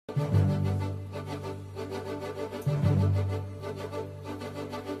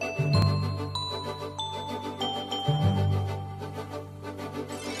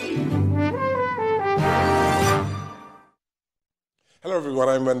Hello everyone,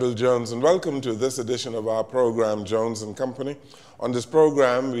 I'm Wendell Jones and welcome to this edition of our program, Jones and Company. On this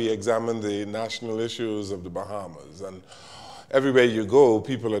program, we examine the national issues of the Bahamas, and everywhere you go,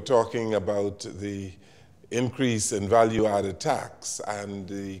 people are talking about the increase in value-added tax and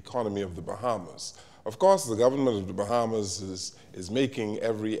the economy of the Bahamas. Of course, the government of the Bahamas is making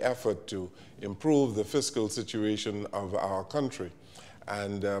every effort to improve the fiscal situation of our country.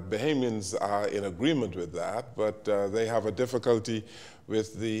 And Bahamians are in agreement with that, but they have a difficulty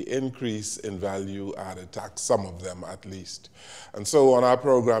with the increase in value-added tax, some of them at least. And so on our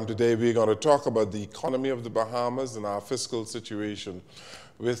program today, we're going to talk about the economy of the Bahamas and our fiscal situation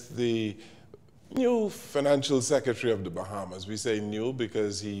with the new financial secretary of the Bahamas. We say new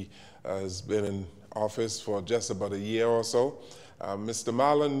because he has been in office for just about a year or so. Mr.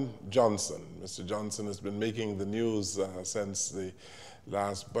 Marlon Johnson. Mr. Johnson has been making the news since the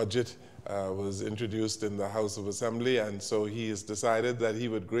last budget was introduced in the House of Assembly, and so he has decided that he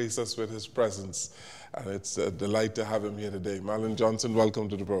would grace us with his presence. And it's a delight to have him here today. Marlon Johnson, welcome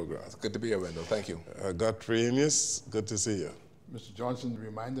to the program. It's good to be here, Wendell. Thank you. Godfrey Enius, good to see you. Mr. Johnson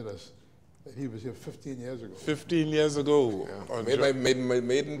reminded us that he was here 15 years ago. 15 years ago. Yeah. My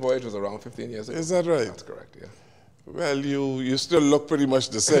maiden voyage was around 15 years ago. Is that right? That's correct, yeah. Well, you still look pretty much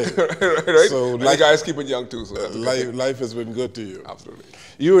the same. Right? So you guys keep it young too. So life has been good to you. Absolutely.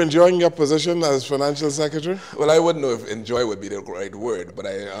 You enjoying your position as financial secretary? Well, I wouldn't know if enjoy would be the right word, but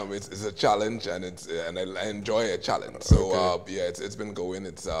it's a challenge, and I enjoy a challenge. So okay. Yeah, it's been going.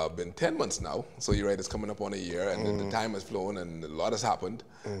 It's been 10 months now. So you're right, it's coming up on a year, and the time has flown, and a lot has happened.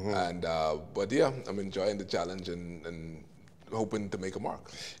 And but yeah, I'm enjoying the challenge and hoping to make a mark.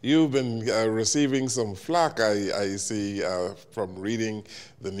 You've been receiving some flack, I see, from reading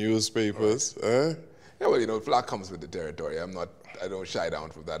the newspapers. Right. Yeah, well, you know, flack comes with the territory. I don't shy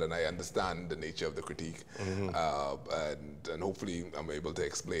down from that, and I understand the nature of the critique. And hopefully I'm able to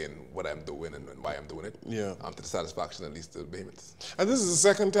explain what I'm doing and why I'm doing it. Yeah. To the satisfaction, at least, of the Bahamians. And this is the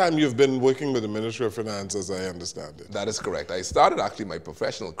second time you've been working with the Ministry of Finance, as I understand it. That is correct. I started actually my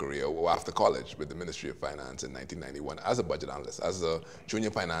professional career after college with the Ministry of Finance in 1991 as a budget analyst. As a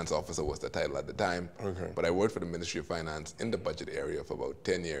junior finance officer was the title at the time. Okay. But I worked for the Ministry of Finance in the budget area for about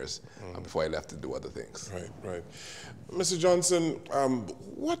 10 years before I left to do other things. Right, right. Mr. Johnson,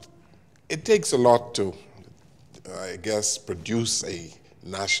 it takes a lot to, I guess, produce a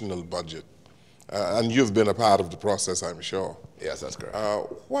national budget. And you've been a part of the process, I'm sure. Yes, that's correct.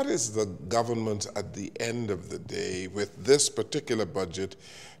 What is the government at the end of the day with this particular budget,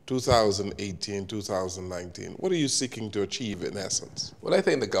 2018, 2019? What are you seeking to achieve in essence? Well, I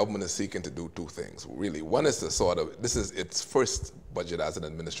think the government is seeking to do two things, really. One is this is its first budget as an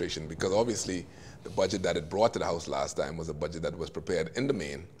administration, because obviously the budget that it brought to the House last time was a budget that was prepared in the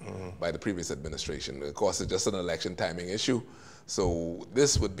main by the previous administration. Of course, it's just an election timing issue. So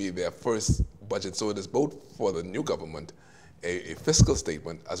this would be their first budget. So it is both for the new government a fiscal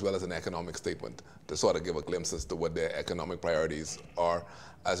statement as well as an economic statement to sort of give a glimpse as to what their economic priorities are,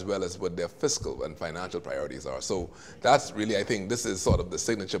 as well as what their fiscal and financial priorities are. So that's really, I think, this is sort of the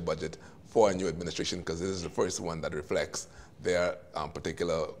signature budget for a new administration, because this is the first one that reflects their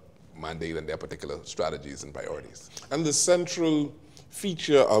particular mandate and their particular strategies and priorities. And the central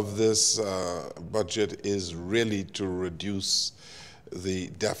feature of this budget is really to reduce the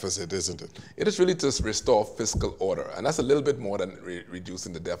deficit, isn't it? It is really to restore fiscal order, and that's a little bit more than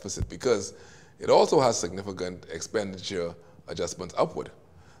reducing the deficit, because it also has significant expenditure adjustments upward.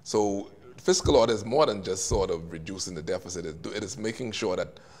 So fiscal order is more than just sort of reducing the deficit. It is making sure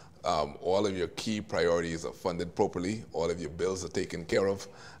that all of your key priorities are funded properly, all of your bills are taken care of,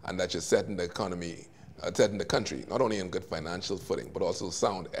 and that you're setting the economy, setting the country not only in good financial footing, but also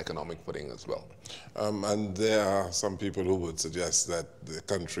sound economic footing as well. And there are some people who would suggest that the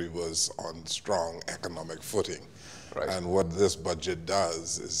country was on strong economic footing. Right. And what this budget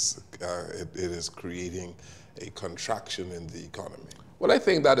does is it is creating a contraction in the economy. Well, I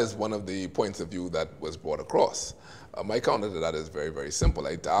think that is one of the points of view that was brought across. My counter to that is very, very simple.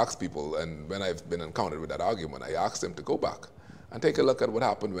 I ask people, and when I've been encountered with that argument, I ask them to go back and take a look at what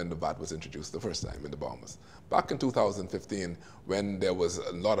happened when the VAT was introduced the first time in the Bahamas. Back in 2015, when there was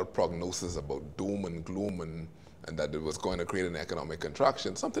a lot of prognosis about doom and gloom and that it was going to create an economic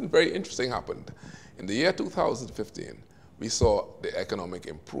contraction, something very interesting happened. In the year 2015, we saw the economic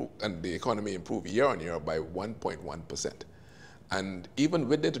improve and the economy improve year on year by 1.1%. And even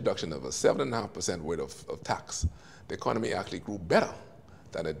with the introduction of a 7.5% rate of tax, the economy actually grew better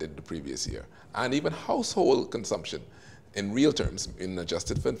than it did the previous year. And even household consumption, in real terms, in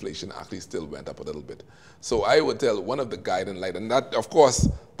adjusted for inflation, actually still went up a little bit. So I would tell one of the guiding light, and that, of course,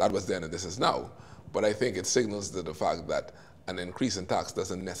 that was then and this is now, but I think it signals to the fact that an increase in tax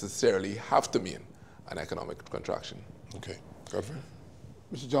doesn't necessarily have to mean an economic contraction. Okay. Godfrey?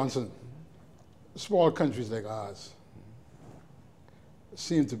 Mr. Johnson, small countries like ours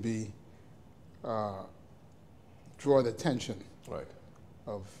seem to be draw the attention Right.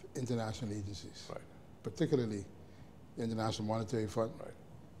 of international agencies, Right. particularly the International Monetary Fund, Right.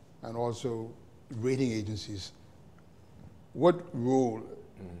 and also rating agencies. What role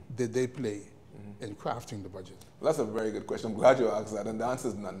did they play in crafting the budget? Well, that's a very good question. I'm glad you asked that, and the answer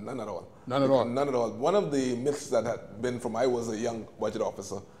is none, none at all. None at all? None at all. One of the myths that had been from I was a young budget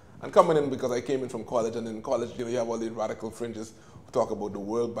officer, and coming in because I came in from college, and in college, you have all the radical fringes who talk about the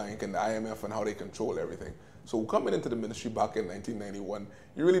World Bank and the IMF and how they control everything. So coming into the ministry back in 1991,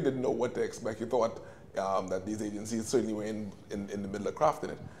 you really didn't know what to expect. You thought that these agencies certainly were in the middle of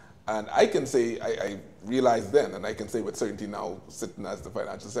crafting it. And I can say, I realized then, and I can say with certainty now, sitting as the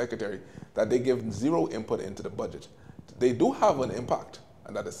financial secretary, that they give zero input into the budget. They do have an impact,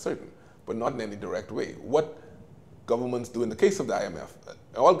 and that is certain, but not in any direct way. What governments do in the case of the IMF,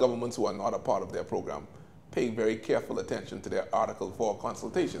 all governments who are not a part of their program pay very careful attention to their Article 4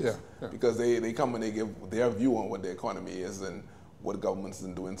 consultations, because they come and they give their view on what the economy is and what governments are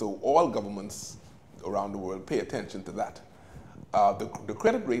doing. So all governments around the world pay attention to that. The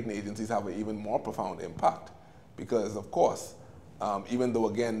credit rating agencies have an even more profound impact because, of course, even though,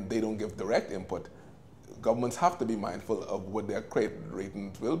 again, they don't give direct input, governments have to be mindful of what their credit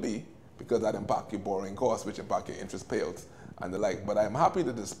ratings will be because that impacts your borrowing costs, which impact your interest payouts and the like. But I'm happy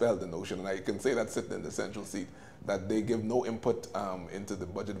to dispel the notion, and I can say that sitting in the central seat, that they give no input into the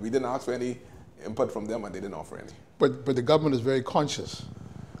budget. We didn't ask for any input from them, and they didn't offer any. But the government is very conscious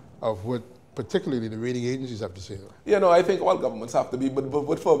of what particularly the rating agencies have to say. Yeah, no, I think all governments have to be, but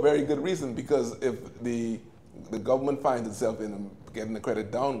for a very good reason, because if the government finds itself in getting a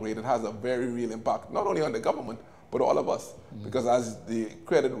credit downgrade, it has a very real impact, not only on the government, but all of us. Because as your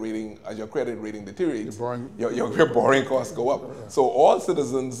credit rating deteriorates, your borrowing costs go up. So all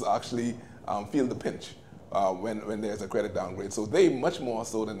citizens actually feel the pinch when there's a credit downgrade. So they, much more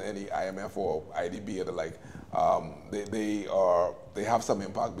so than any IMF or IDB or the like, they have some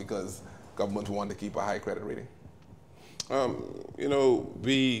impact because governments want to keep a high credit rating. You know,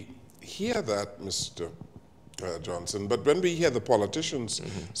 we hear that, Mr. Johnson, but when we hear the politicians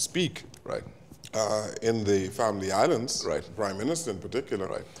speak in the Family Islands, Prime Minister in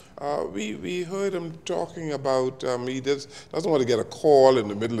particular, we heard him talking about he doesn't want to get a call in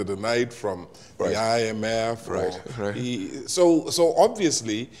the middle of the night from the IMF. So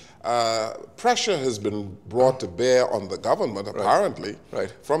obviously, pressure has been brought to bear on the government, apparently,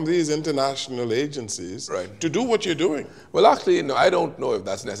 from these international agencies to do what you're doing. Well, actually, no, I don't know if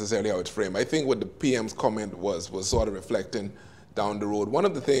that's necessarily how it's framed. I think what the PM's comment was sort of reflecting down the road. One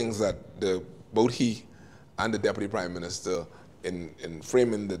of the things that both he and the Deputy Prime Minister in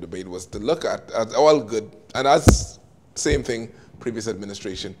framing the debate was to look at as all good, and as same thing, previous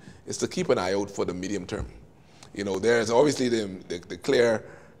administration, is to keep an eye out for the medium term. You know, there's obviously the clear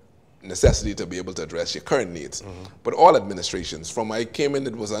necessity to be able to address your current needs. But all administrations, from I came in,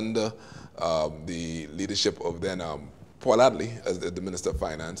 it was under the leadership of then Paul Adley as the Minister of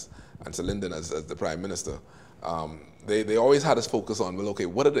Finance and Sir Lyndon as the Prime Minister. They always had us focus on, well, okay,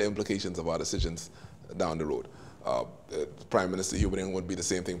 what are the implications of our decisions down the road? Prime Minister Hubert would be the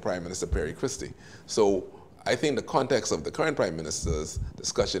same thing, Prime Minister Perry Christie. So I think the context of the current Prime Minister's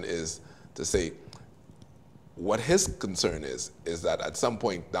discussion is to say, what his concern is that at some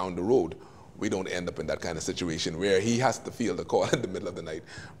point down the road, we don't end up in that kind of situation where he has to field a call in the middle of the night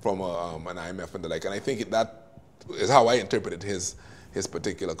from an IMF and the like. And I think that is how I interpreted his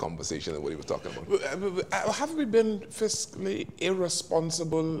particular conversation and what he was talking about. Have we been fiscally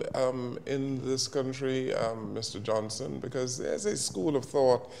irresponsible in this country, Mr. Johnson? Because there's a school of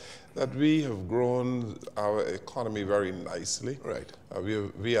thought that we have grown our economy very nicely.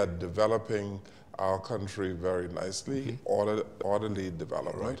 We are developing our country very nicely, orderly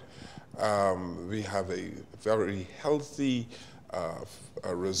development. We have a very healthy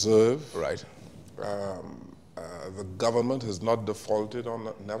reserve. The government has not defaulted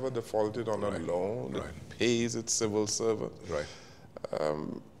on, never defaulted on a loan. It pays its civil servant.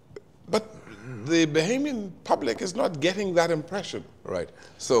 But the Bahamian public is not getting that impression.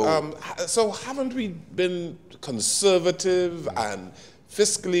 So haven't we been conservative and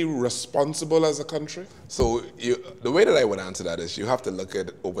fiscally responsible as a country? So the way that I would answer that is you have to look at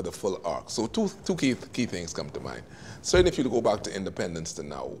it over the full arc. So two key things come to mind. Certainly if you go back to independence to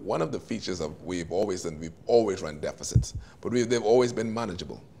now, one of the features of we've always run deficits, but they've always been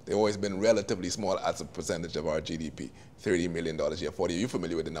manageable. They've always been relatively small as a percentage of our GDP. $30 million a year, 40. You're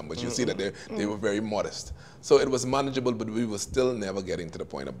familiar with the numbers. You see that they were very modest. So it was manageable, but we were still never getting to the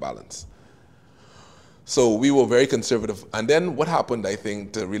point of balance. So we were very conservative. And then what happened, I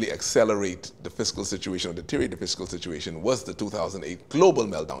think, to really accelerate the fiscal situation or deteriorate the fiscal situation was the 2008 global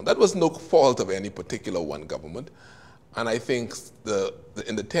meltdown. That was no fault of any particular one government. And I think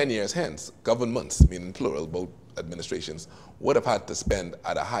in the 10 years hence, governments, meaning plural, both administrations, would have had to spend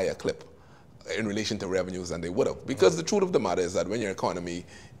at a higher clip in relation to revenues than they would have. Because the truth of the matter is that when your economy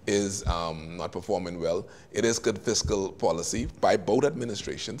is not performing well, it is good fiscal policy by both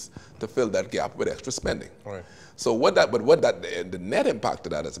administrations to fill that gap with extra spending. Right. So the net impact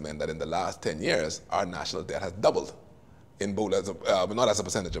of that has meant that in the last 10 years, our national debt has doubled. In both not as a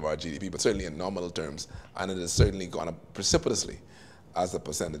percentage of our GDP, but certainly in nominal terms, and it has certainly gone up precipitously as a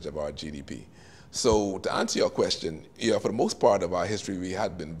percentage of our GDP. So to answer your question, yeah, for the most part of our history, we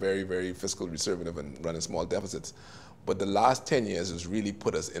had been very, very fiscally conservative and running small deficits. But the last 10 years has really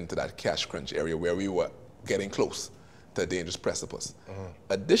put us into that cash crunch area where we were getting close to a dangerous precipice.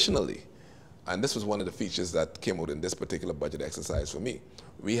 Additionally, and this was one of the features that came out in this particular budget exercise for me,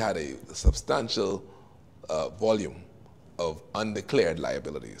 we had a substantial volume of undeclared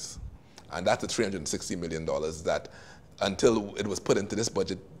liabilities. And that's the $360 million that until it was put into this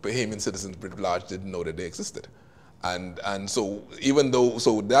budget, Bahamian citizens writ large didn't know that they existed. And so even though,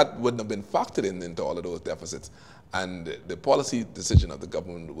 so that wouldn't have been factored into all of those deficits. And the policy decision of the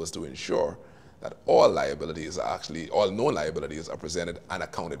government was to ensure that all liabilities are actually, all known liabilities are presented and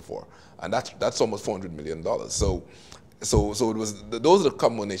accounted for. And that's almost $400 million. So it was, those are the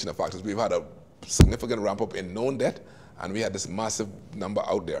combination of factors. We've had a significant ramp up in known debt, and we had this massive number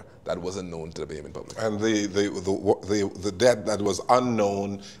out there that wasn't known to the Bahamian public. And the debt that was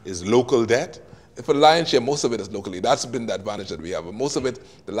unknown is local debt? For the lion's share, most of it is locally. That's been the advantage that we have. But most of it,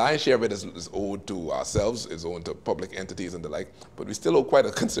 the lion's share of it is owed to ourselves, is owed to public entities and the like. But we still owe quite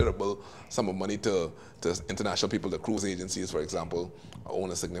a considerable sum of money to international people. The cruise agencies, for example,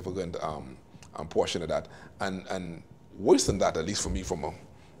 own a significant portion of that. And worse than that, at least for me, from a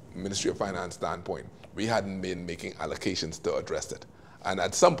Ministry of Finance standpoint, we hadn't been making allocations to address it. And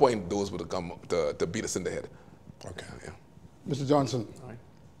at some point, those would have come to beat us in the head. Okay. Yeah. Mr. Johnson, All right.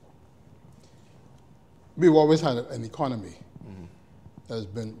 we've always had an economy that has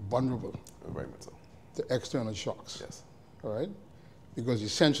been vulnerable Very much so. to external shocks. Yes. All right? Because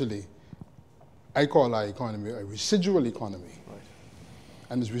essentially, I call our economy a residual economy. Right.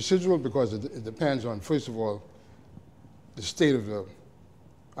 And it's residual because it depends on, first of all, the state of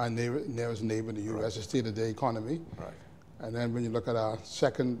our nearest neighbor, the U.S., the state of their economy. Right. And then when you look at our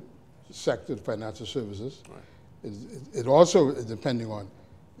second sector, financial services, Right. it also is depending on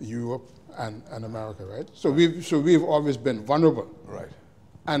Europe and America, right? So we've always been vulnerable. Right.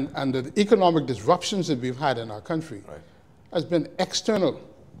 And the economic disruptions that we've had in our country Right. has been external,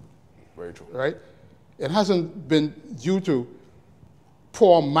 Very true. right? It hasn't been due to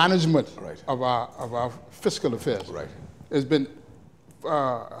poor management Right. of our fiscal affairs. Right. It's been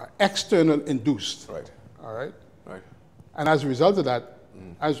external induced. Right. All right? Right. And as a result of that,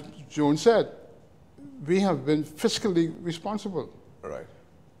 as Joan said, we have been fiscally responsible. Right.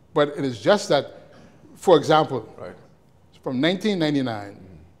 But it is just that, for example, Right. from 1999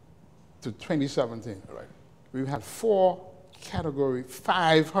 to 2017, Right. we've had 4 Category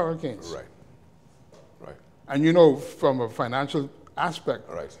 5 hurricanes. Right. Right. And you know, from a financial aspect,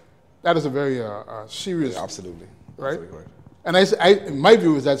 Right. that is a very serious, Absolutely. right? Absolutely correct. And my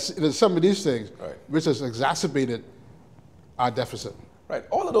view is that there's some of these things Right. which has exacerbated our deficit. Right.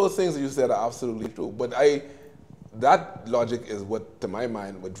 All of those things that you said are absolutely true. But that logic is what, to my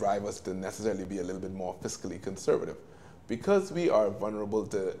mind, would drive us to necessarily be a little bit more fiscally conservative. Because we are vulnerable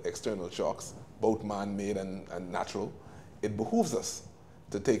to external shocks, both man-made and natural, it behooves us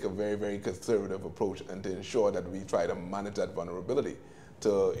to take a very, very conservative approach and to ensure that we try to manage that vulnerability.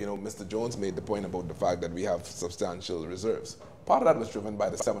 Mr. Jones made the point about the fact that we have substantial reserves. Part of that was driven by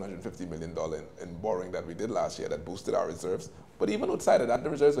the $750 million in borrowing that we did last year that boosted our reserves. But even outside of that, the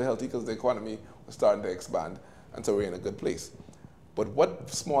reserves were healthy because the economy was starting to expand, and so we're in a good place. But what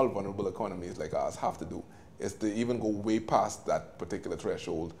small, vulnerable economies like ours have to do is to even go way past that particular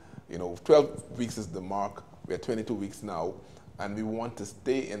threshold. 12 weeks is the mark. We're 22 weeks now, and we want to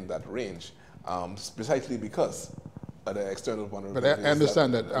stay in that range precisely because of the external vulnerabilities. But I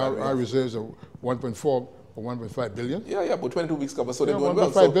understand that our reserves are 1.4 or 1.5 billion. Yeah, but 22 weeks cover, so they're Yeah, doing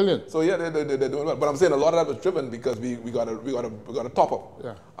well. 1.5 billion. So yeah, they're doing well. But I'm saying a lot of that was driven because we got a top up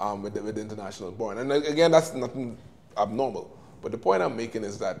with the international borrowing. And again, that's nothing abnormal. But the point I'm making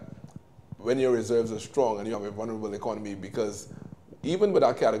is that when your reserves are strong and you have a vulnerable economy, because even with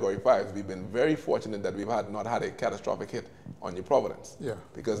our Category 5s, we've been very fortunate that we've not had a catastrophic hit on New Providence. Yeah.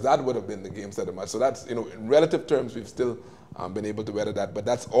 Because that would have been the game set of match. So that's, in relative terms, we've still been able to weather that. But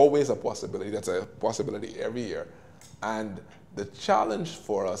that's always a possibility. That's a possibility every year. And the challenge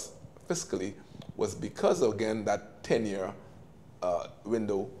for us fiscally was because, again, that 10-year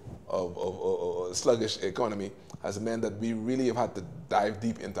window of sluggish economy has meant that we really have had to dive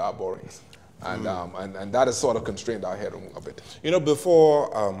deep into our borrowings. And, and that has sort of constrained our headroom a bit. Before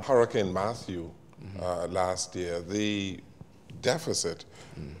Hurricane Matthew last year, the deficit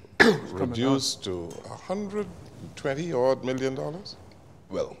reduced to $120-odd million?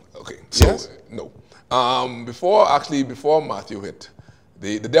 Well, okay. So, yes? No. Before Matthew hit,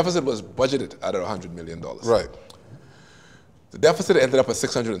 the deficit was budgeted at $100 million. Right. The deficit ended up at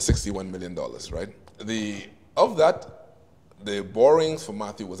 $661 million, right? Of that, the borrowings for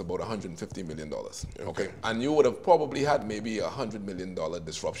Matthew was about $150 million, okay? And you would have probably had maybe a $100 million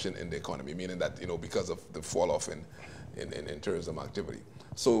disruption in the economy, meaning that, because of the fall off in tourism activity.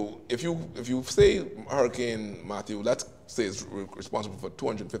 So if you say Hurricane Matthew, let's say is responsible for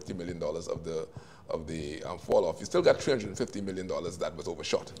 $250 million of the fall off, you still got $350 million that was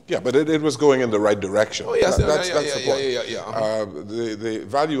overshot. Yeah, but it was going in the right direction. Oh yes, that's the point. The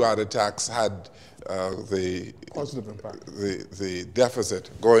value-added tax had the positive impact. The deficit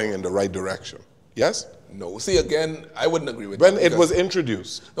going in the right direction. Yes? No. See, again, I wouldn't agree with when that. When it was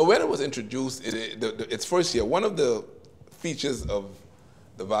introduced? No, when it was introduced, its first year, one of the features of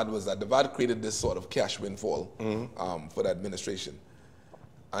the VAT was that the VAT created this sort of cash windfall for the administration.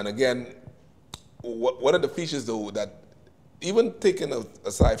 And again, what are the features, though, that even taken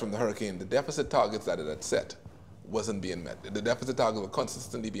aside from the hurricane, the deficit targets that it had set wasn't being met. The deficit targets were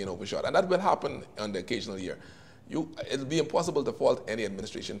consistently being overshot. And that will happen on the occasional year. It'll be impossible to fault any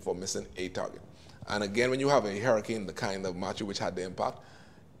administration for missing a target. And again, when you have a hurricane the kind of Matthew which had the impact,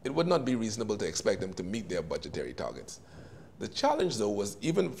 it would not be reasonable to expect them to meet their budgetary targets. The challenge, though, was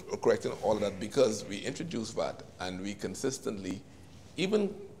even correcting all of that because we introduced VAT and we consistently,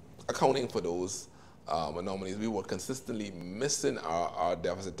 even accounting for those anomalies, we were consistently missing our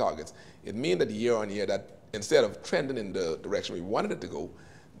deficit targets. It means that year on year that instead of trending in the direction we wanted it to go,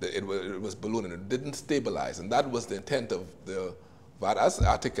 it was ballooning. It didn't stabilize. And that was the intent of the VAT, as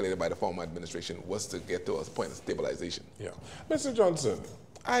articulated by the former administration, was to get to a point of stabilization. Yeah. Mr. Johnson,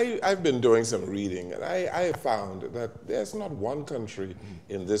 I've been doing some reading, and I have found that there's not one country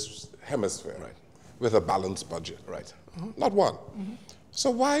in this hemisphere with a balanced budget. Right. Not one. So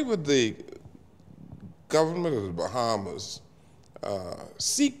why would the government of the Bahamas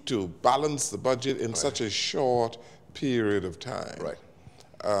seek to balance the budget in such a short period of time? Right.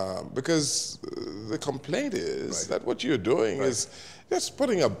 Because the complaint is that what you're doing is just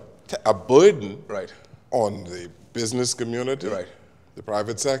putting a burden on the business community, the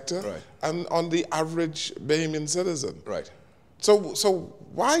private sector, and on the average Bahamian citizen. Right. So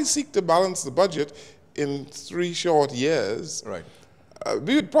why seek to balance the budget in 3 short years? Right.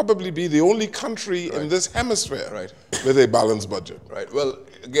 We would probably be the only country in this hemisphere with a balanced budget. Right. Well,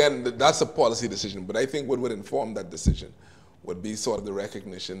 again, that's a policy decision, but I think what would inform that decision would be sort of the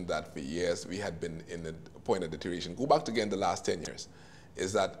recognition that for years we had been in a point of deterioration. Go back to, again, the last 10 years,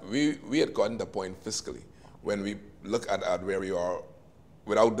 is that we had gotten to a point fiscally when we look at where we are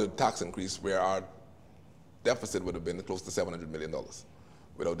without the tax increase, where our deficit would have been close to $700 million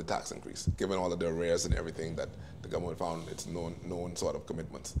without the tax increase, given all of the arrears and everything that the government found its known sort of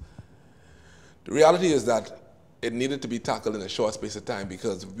commitments. The reality is that it needed to be tackled in a short space of time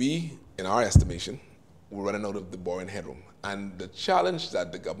because we, in our estimation, were running out of the borrowing headroom. And the challenge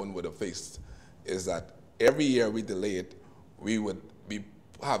that the government would have faced is that every year we delay it, we would be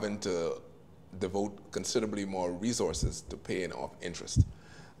having to devote considerably more resources to paying off interest.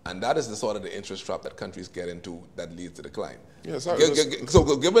 And that is the sort of the interest trap that countries get into that leads to decline. Yes,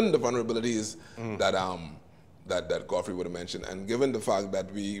 so given the vulnerabilities that Godfrey would have mentioned, and given the fact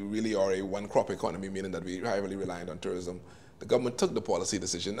that we really are a one-crop economy, meaning that we're heavily reliant on tourism, the government took the policy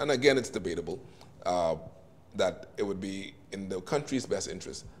decision, and again, it's debatable, that it would be in the country's best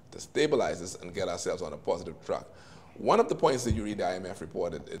interest to stabilize this and get ourselves on a positive track. One of the points that you read the IMF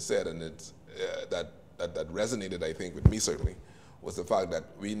report, it said, and it's, that resonated, I think, with me certainly, was the fact that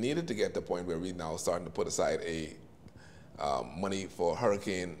we needed to get to the point where we're now starting to put aside a money for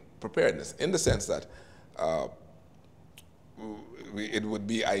hurricane preparedness, in the sense that it would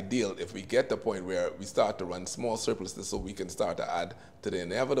be ideal if we get to the point where we start to run small surpluses so we can start to add to the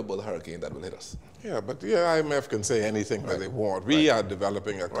inevitable hurricane that will hit us. Yeah, but the IMF can say anything that they want. We are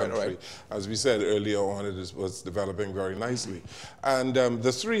developing a country. As we said earlier on, it was developing very nicely. And the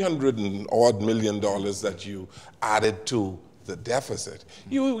 $300-odd million that you added to the deficit,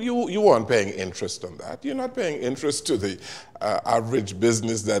 you weren't paying interest on that. You're not paying interest to the average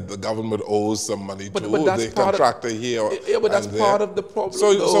business that the government owes some money to, the contractor here. Yeah, but that's part of the problem.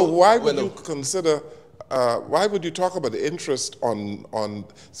 So why would you consider, why would you talk about the interest on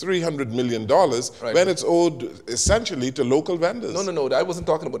 $300 million when it's owed essentially to local vendors? No, I wasn't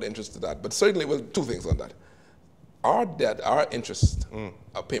talking about the interest to that, but certainly, well, two things on that. Our debt, our interest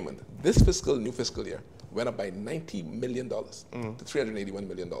payment, this new fiscal year, went up by $90 million to $381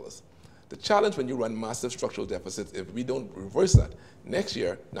 million. The challenge when you run massive structural deficits, if we don't reverse that, next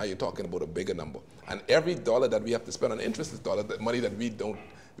year, now you're talking about a bigger number. And every dollar that we have to spend on interest is money that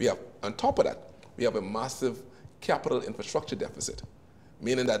we have. On top of that, we have a massive capital infrastructure deficit,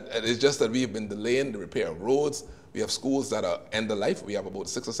 meaning that it's just that we've been delaying the repair of roads. We have schools that are end of life. We have about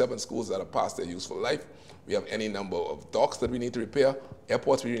 6 or 7 schools that are past their useful life. We have any number of docks that we need to repair,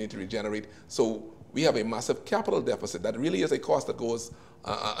 airports we need to regenerate. So we have a massive capital deficit that really is a cost that goes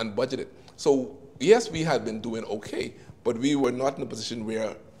unbudgeted. So yes, we had been doing okay, but we were not in a position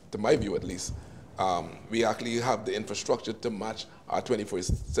where, to my view at least, we actually have the infrastructure to match our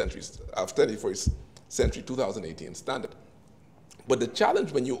 21st century 2018 standard. But the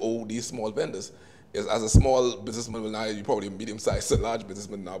challenge when you owe these small vendors is, as a small businessman, well, now you're probably a medium-sized and large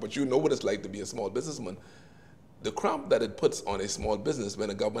businessman now, but you know what it's like to be a small businessman. The cramp that it puts on a small business when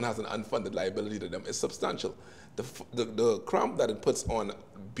the government has an unfunded liability to them is substantial. The cramp that it puts on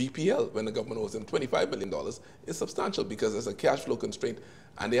BPL when the government owes them $25 million is substantial because there's a cash flow constraint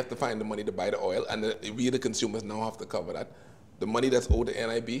and they have to find the money to buy the oil, and we, the consumers, now have to cover that. The money that's owed to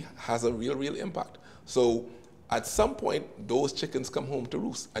NIB has a real impact. So at some point, those chickens come home to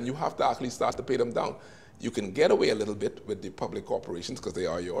roost, and you have to actually start to pay them down. You can get away a little bit with the public corporations because they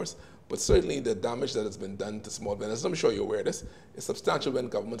are yours, but certainly the damage that has been done to small businesses, I'm sure you're aware of this, is substantial when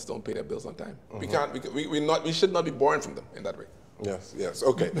governments don't pay their bills on time. We should not be borrowing from them in that way. Yes,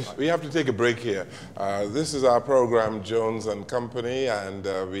 okay. We have to take a break here. This is our program, Jones and Company, and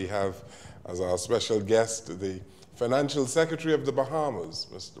we have as our special guest the Financial Secretary of the Bahamas,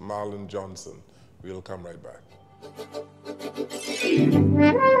 Mr. Marlon Johnson. We'll come right back.